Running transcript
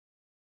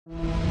This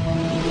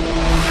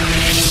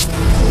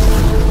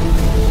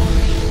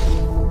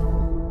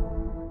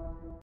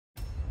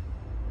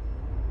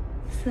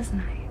is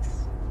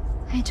nice.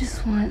 I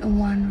just want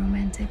one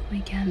romantic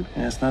weekend.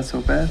 Yeah, it's not so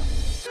bad.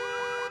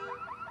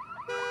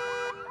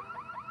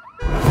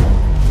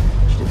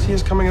 She didn't see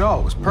us coming at all.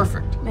 It was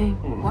perfect. Babe,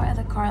 why are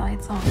the car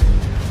lights on?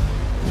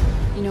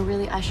 You know,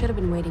 really, I should have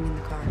been waiting in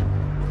the car.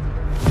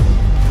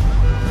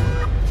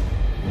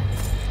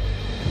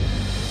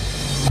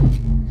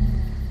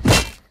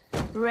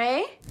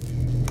 Ray?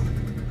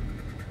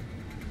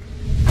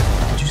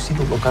 Did you see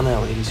the look on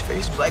that lady's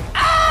face? Like,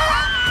 ah!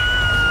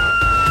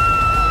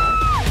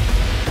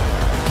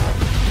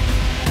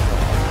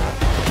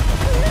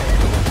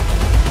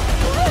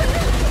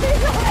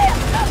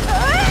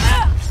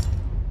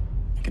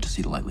 You get to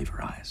see the light leave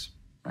her eyes,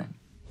 right?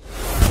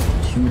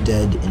 2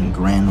 dead in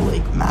Grand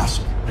Lake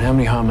massacre. How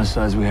many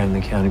homicides we had in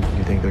the county? Do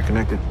you think they're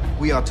connected?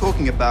 We are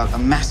talking about a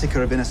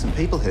massacre of innocent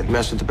people here. You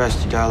mess with the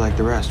best, you die like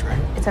the rest, right?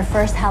 It's our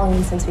first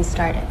Halloween since we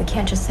started. We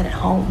can't just sit at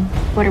home.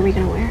 What are we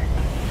gonna wear?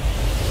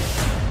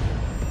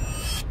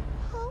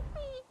 Help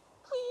me,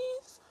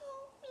 please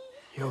help me.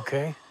 You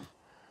okay?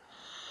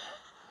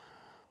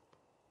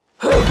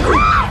 I'm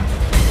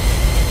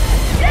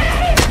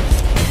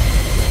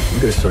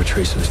gonna start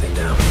tracing this thing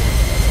down.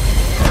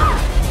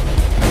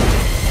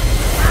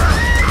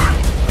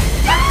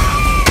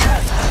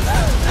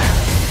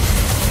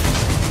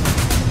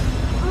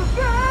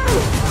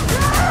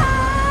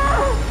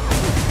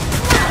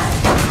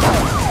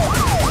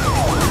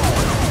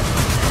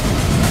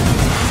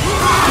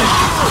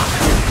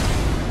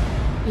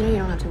 You know you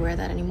don't have to wear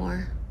that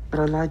anymore. But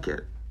I like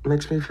it. It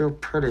makes me feel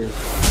pretty.